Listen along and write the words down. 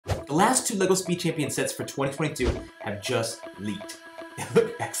The last two LEGO Speed Champion sets for 2022 have just leaked. They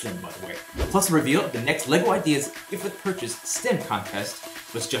look excellent, by the way. Plus, a reveal of the next LEGO Ideas Gift with Purchase STEM contest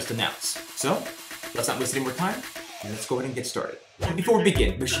was just announced. So, let's not waste any more time, and let's go ahead and get started. Before we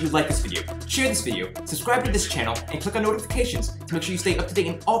begin, make sure you like this video, share this video, subscribe to this channel, and click on notifications to make sure you stay up to date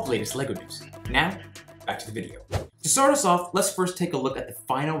in all the latest LEGO news. Now, back to the video. To start us off, let's first take a look at the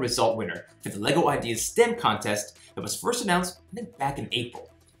final result winner for the LEGO Ideas STEM contest that was first announced, I think, back in April.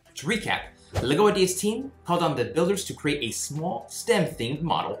 To recap, the LEGO Ideas team called on the builders to create a small STEM-themed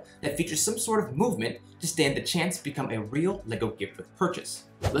model that features some sort of movement to stand the chance to become a real LEGO gift with purchase.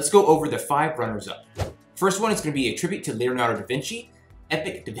 Let's go over the 5 runners-up. First one is going to be a tribute to Leonardo da Vinci,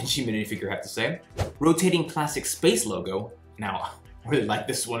 epic Da Vinci minifigure I have to say, rotating classic space logo, now I really like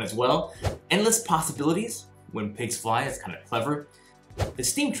this one as well, endless possibilities, when pigs fly, it's kind of clever, the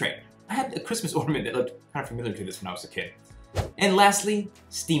steam train, I had a Christmas ornament that looked kind of familiar to this when I was a kid, and lastly,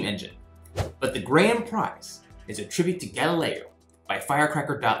 steam engine. But the grand prize is a tribute to Galileo by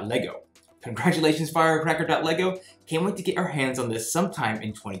Firecracker.Lego. Congratulations, Firecracker.Lego. Can't wait to get our hands on this sometime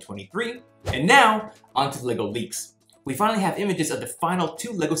in 2023. And now, on to the LEGO leaks. We finally have images of the final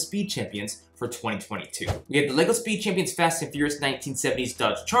 2 LEGO Speed Champions for 2022. We have the LEGO Speed Champions Fast and Furious 1970s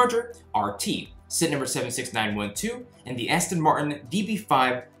Dodge Charger, RT, set number 76912, and the Aston Martin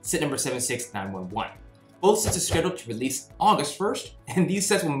DB5, set number 76911. Both sets are scheduled to release August 1st, and these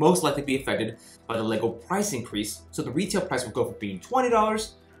sets will most likely be affected by the LEGO price increase, so the retail price will go from being $20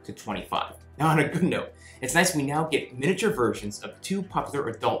 to $25. Now on a good note, it's nice we now get miniature versions of 2 popular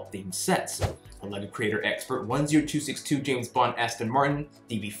adult-themed sets. The LEGO Creator Expert 10262 James Bond Aston Martin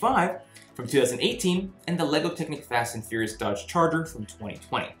DB5 from 2018, and the LEGO Technic Fast and Furious Dodge Charger from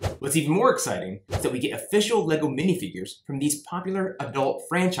 2020. What's even more exciting is that we get official LEGO minifigures from these popular adult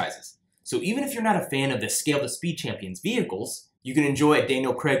franchises. So even if you're not a fan of the Scale the Speed Champions vehicles, you can enjoy a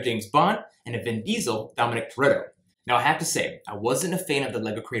Daniel Craig James Bond and a Vin Diesel Dominic Toretto. Now I have to say, I wasn't a fan of the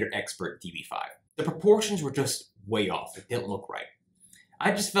LEGO Creator Expert DB5. The proportions were just way off, it didn't look right. I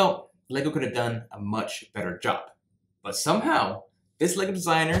just felt LEGO could have done a much better job. But somehow, this LEGO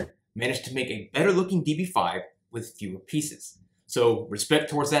designer managed to make a better looking DB5 with fewer pieces. So respect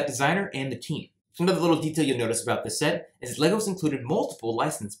towards that designer and the team. Another little detail you'll notice about this set is LEGO's included multiple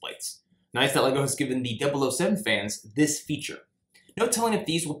license plates. Nice that LEGO has given the 007 fans this feature. No telling if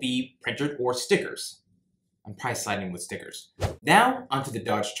these will be printed or stickers. I'm probably sliding with stickers. Now, onto the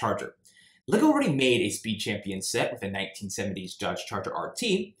Dodge Charger. LEGO already made a Speed Champion set with a 1970s Dodge Charger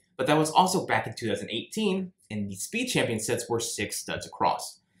RT, but that was also back in 2018, and the Speed Champion sets were 6 studs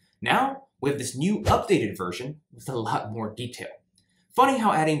across. Now, we have this new updated version with a lot more detail. Funny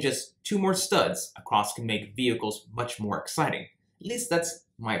how adding just 2 more studs across can make vehicles much more exciting. At least that's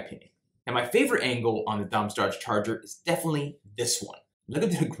my opinion. Now my favorite angle on the Dom's Dodge Charger is definitely this one. LEGO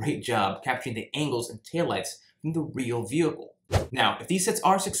did a great job capturing the angles and taillights from the real vehicle. Now, if these sets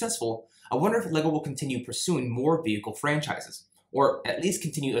are successful, I wonder if LEGO will continue pursuing more vehicle franchises, or at least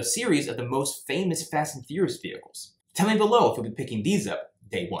continue a series of the most famous Fast and Furious vehicles. Tell me below if we'll be picking these up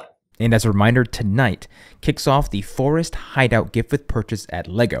day 1. And as a reminder, tonight kicks off the Forest Hideout Gift with Purchase at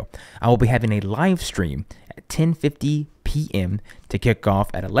LEGO. I will be having a live stream at 10:50 p.m. to kick off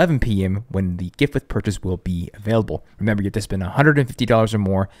at 11 p.m. when the gift with purchase will be available. Remember, you have to spend $150 or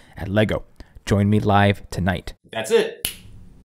more at LEGO. Join me live tonight. That's it.